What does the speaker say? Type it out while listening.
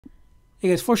Hey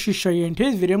guys, first to show you in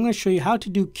today's video, I'm going to show you how to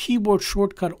do keyboard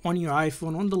shortcut on your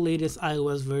iPhone on the latest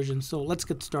iOS version. So let's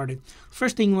get started.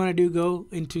 First thing you want to do, go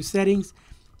into settings,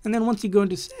 and then once you go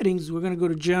into settings, we're going to go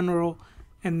to general,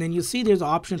 and then you'll see there's an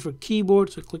option for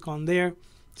keyboard, so click on there.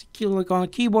 So click on the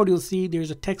keyboard, you'll see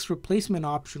there's a text replacement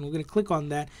option. We're going to click on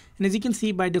that, and as you can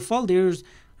see by default there's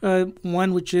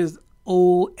one which is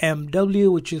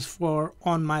OMW, which is for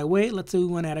on my way. Let's say we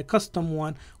want to add a custom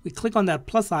one. We click on that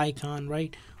plus icon,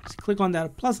 right? So click on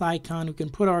that plus icon, we can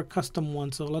put our custom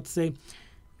one. So let's say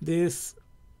this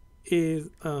is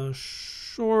a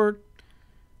shortcut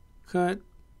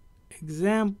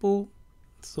example.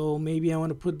 So maybe I want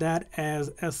to put that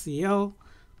as SCL,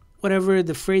 whatever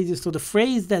the phrase is. So the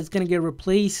phrase that's going to get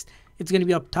replaced, it's going to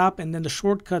be up top, and then the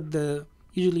shortcut, the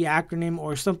usually acronym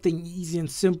or something easy and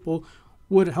simple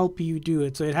would help you do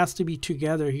it. So it has to be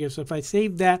together here. So if I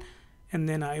save that and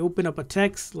then I open up a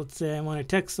text, let's say I want to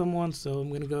text someone, so I'm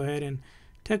going to go ahead and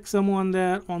text someone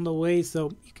that on the way.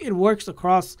 So it works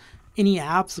across any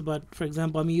apps, but for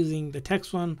example, I'm using the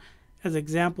text one as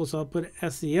example, so I'll put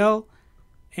SCL,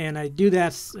 and I do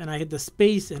that, and I hit the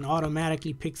space, and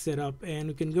automatically picks it up. And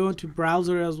we can go into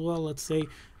browser as well. Let's say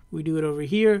we do it over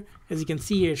here. As you can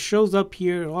see, it shows up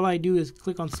here. All I do is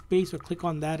click on space or click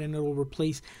on that, and it will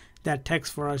replace that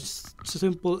text for us.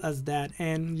 Simple as that.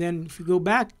 And then if you go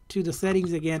back to the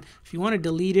settings again, if you want to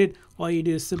delete it, all you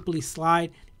do is simply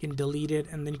slide, you can delete it,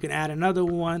 and then you can add another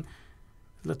one.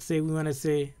 Let's say we want to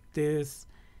say this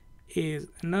is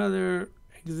another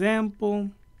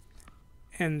example,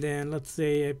 and then let's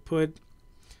say I put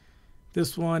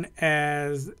this one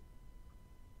as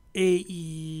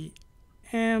AEM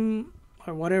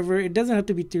or whatever. It doesn't have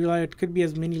to be 3 letters, it could be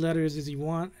as many letters as you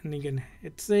want, and you can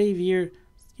hit save here.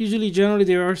 Usually, generally,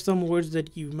 there are some words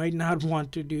that you might not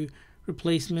want to do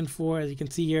replacement for. As you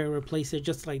can see here, replace it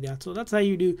just like that. So that's how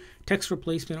you do text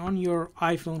replacement on your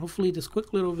iPhone. Hopefully, this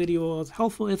quick little video was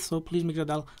helpful. If so, please make sure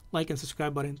to like and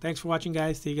subscribe button. Thanks for watching,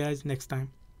 guys. See you guys next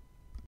time.